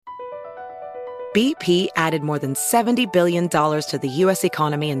BP added more than $70 billion to the U.S.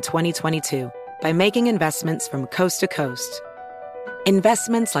 economy in 2022 by making investments from coast to coast.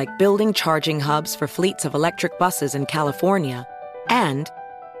 Investments like building charging hubs for fleets of electric buses in California and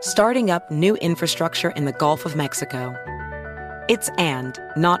starting up new infrastructure in the Gulf of Mexico. It's and,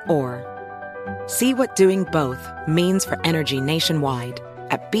 not or. See what doing both means for energy nationwide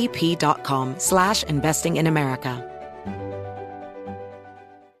at bp.com/investing in America.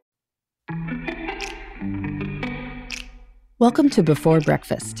 Welcome to Before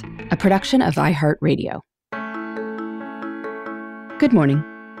Breakfast, a production of iHeartRadio. Good morning.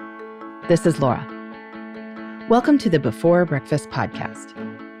 This is Laura. Welcome to the Before Breakfast podcast.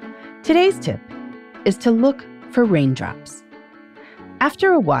 Today's tip is to look for raindrops.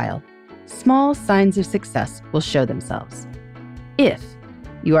 After a while, small signs of success will show themselves, if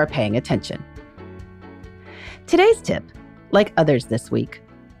you are paying attention. Today's tip, like others this week,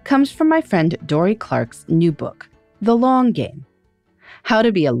 comes from my friend Dorie Clark's new book, The Long Game: How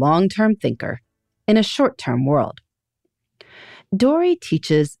to Be a Long-Term Thinker in a Short-Term World. Dorie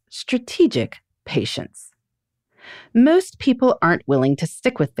teaches strategic patience. Most people aren't willing to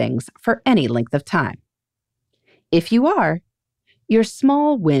stick with things for any length of time. If you are, your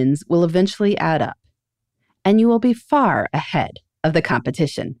small wins will eventually add up, and you will be far ahead of the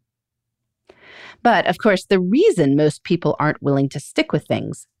competition. But, of course, the reason most people aren't willing to stick with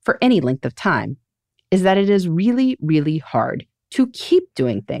things for any length of time is that it is really, really hard to keep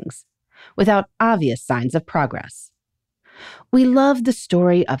doing things without obvious signs of progress. We love the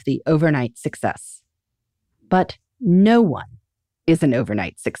story of the overnight success, but no one is an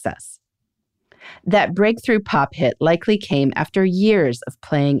overnight success. That breakthrough pop hit likely came after years of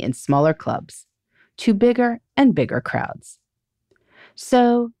playing in smaller clubs to bigger and bigger crowds.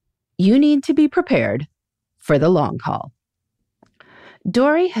 So you need to be prepared for the long haul.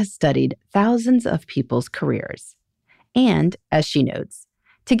 Dorie has studied thousands of people's careers, and, as she notes,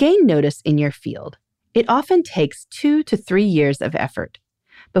 to gain notice in your field, it often takes 2 to 3 years of effort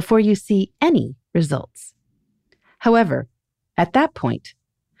before you see any results. However, at that point,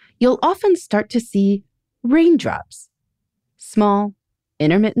 you'll often start to see raindrops, small,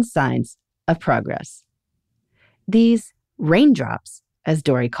 intermittent signs of progress. These raindrops, as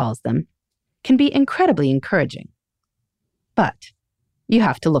Dorie calls them, can be incredibly encouraging. But you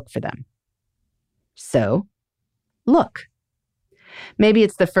have to look for them. So, look. Maybe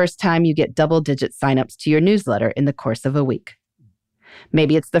it's the first time you get double-digit signups to your newsletter in the course of a week.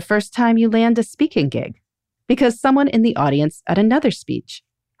 Maybe it's the first time you land a speaking gig because someone in the audience at another speech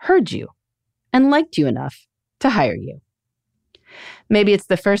heard you and liked you enough to hire you. Maybe it's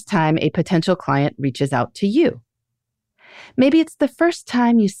the first time a potential client reaches out to you. Maybe it's the first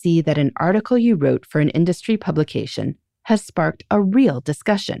time you see that an article you wrote for an industry publication has sparked a real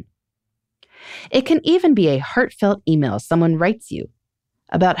discussion. It can even be a heartfelt email someone writes you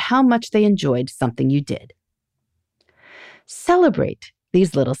about how much they enjoyed something you did. Celebrate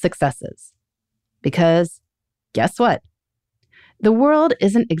these little successes, because guess what? The world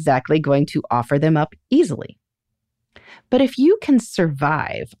isn't exactly going to offer them up easily. But if you can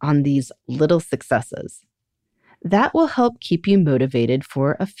survive on these little successes, that will help keep you motivated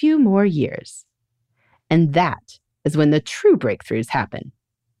for a few more years. And that is when the true breakthroughs happen.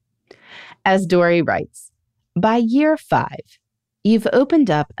 As Dorie writes, by year 5, you've opened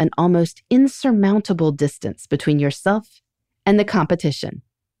up an almost insurmountable distance between yourself and the competition.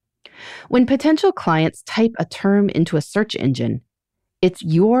 When potential clients type a term into a search engine, it's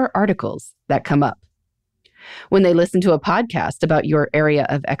your articles that come up. When they listen to a podcast about your area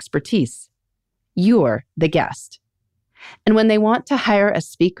of expertise, you're the guest. And when they want to hire a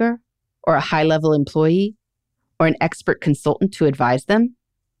speaker or a high-level employee or an expert consultant to advise them,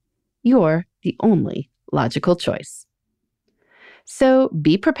 you're the only logical choice. So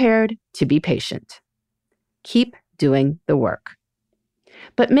be prepared to be patient. Keep doing the work.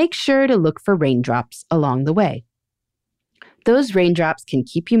 But make sure to look for raindrops along the way. Those raindrops can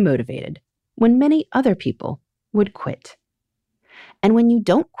keep you motivated when many other people would quit. And when you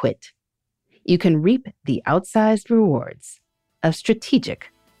don't quit, you can reap the outsized rewards of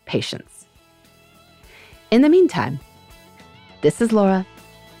strategic patience. In the meantime, this is Laura.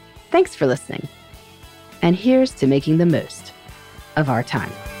 Thanks for listening. And here's to making the most of our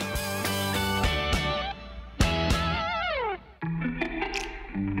time.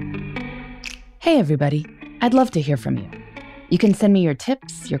 Hey, everybody. I'd love to hear from you. You can send me your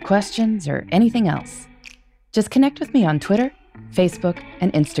tips, your questions, or anything else. Just connect with me on Twitter, Facebook,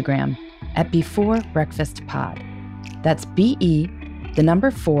 and Instagram at Before Breakfast Pod. That's BE, the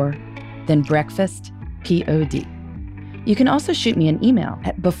number 4, then Breakfast, POD. You can also shoot me an email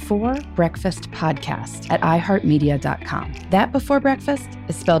at beforebreakfastpodcast@iheartmedia.com. That Before Breakfast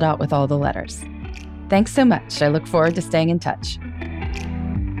is spelled out with all the letters. Thanks so much. I look forward to staying in touch.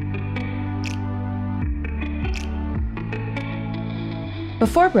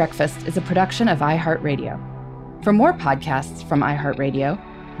 Before Breakfast is a production of iHeartRadio. For more podcasts from iHeartRadio,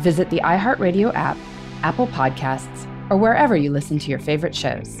 visit the iHeartRadio app, Apple Podcasts, or wherever you listen to your favorite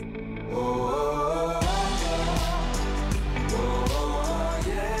shows.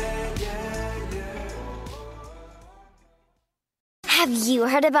 Have you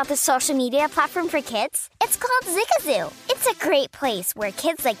heard about the social media platform for kids? It's called Zigazoo. It's a great place where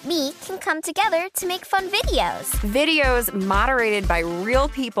kids like me can come together to make fun videos. Videos moderated by real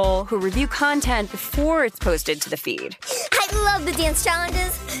people who review content before it's posted to the feed. I love the dance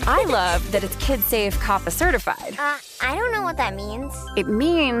challenges. I love that it's kid-safe, COPPA certified. I don't know what that means. It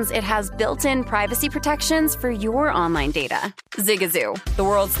means it has built-in privacy protections for your online data. Zigazoo, the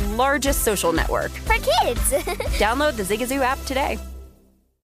world's largest social network. For kids. Download the Zigazoo app today.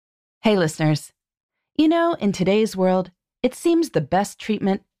 Hey, listeners. You know, in today's world, it seems the best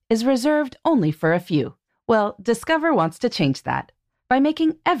treatment is reserved only for a few. Well, Discover wants to change that by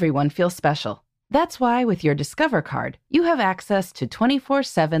making everyone feel special. That's why with your Discover card, you have access to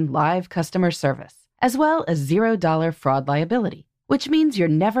 24/7 live customer service, as well as $0 fraud liability, which means you're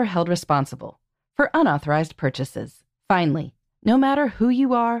never held responsible for unauthorized purchases. Finally, no matter who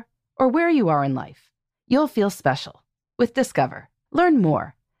you are or where you are in life, you'll feel special with Discover. Learn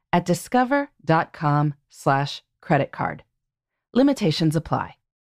more at discover.com/creditcard. Limitations apply.